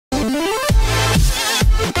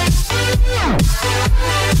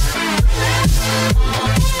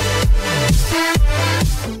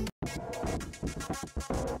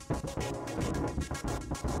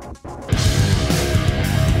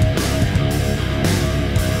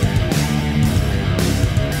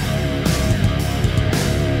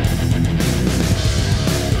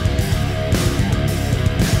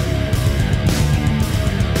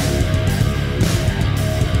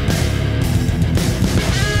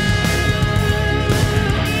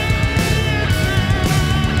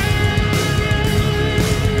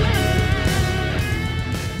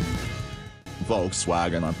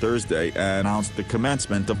Volkswagen on Thursday announced the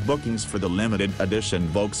commencement of bookings for the limited edition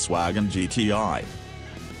Volkswagen GTI.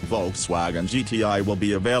 Volkswagen GTI will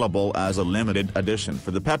be available as a limited edition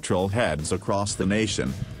for the petrol heads across the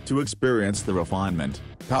nation, to experience the refinement,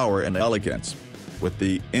 power and elegance. With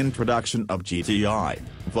the introduction of GTI,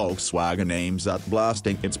 Volkswagen aims at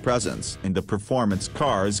blasting its presence in the performance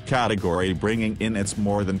cars category, bringing in its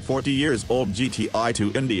more than 40-years-old GTI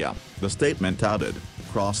to India, the statement added,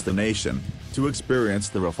 across the nation, to experience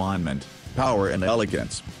the refinement, power and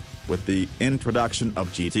elegance. With the introduction of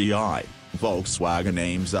GTI, Volkswagen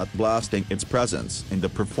aims at blasting its presence in the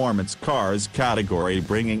performance cars category,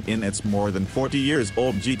 bringing in its more than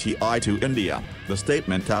 40-years-old GTI to India, the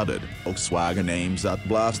statement added. Volkswagen aims at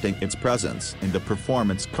blasting its presence in the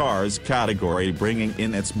performance cars category, bringing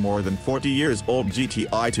in its more than 40-years-old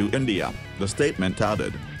GTI to India, the statement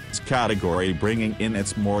added. Category bringing in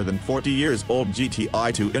its more than 40-years-old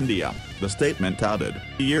GTI to India, the statement added.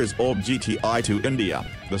 Years-old GTI to India,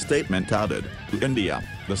 the statement added. To India,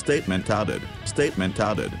 the statement added. Statement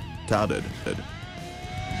added. Added.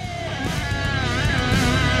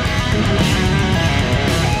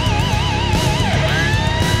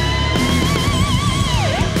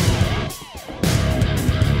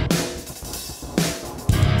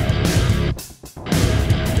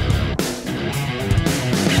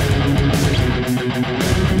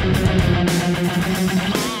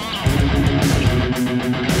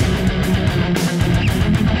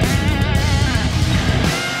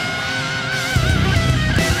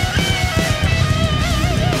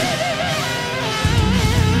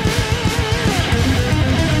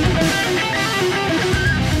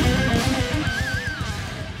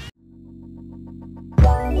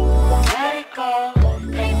 Let it go.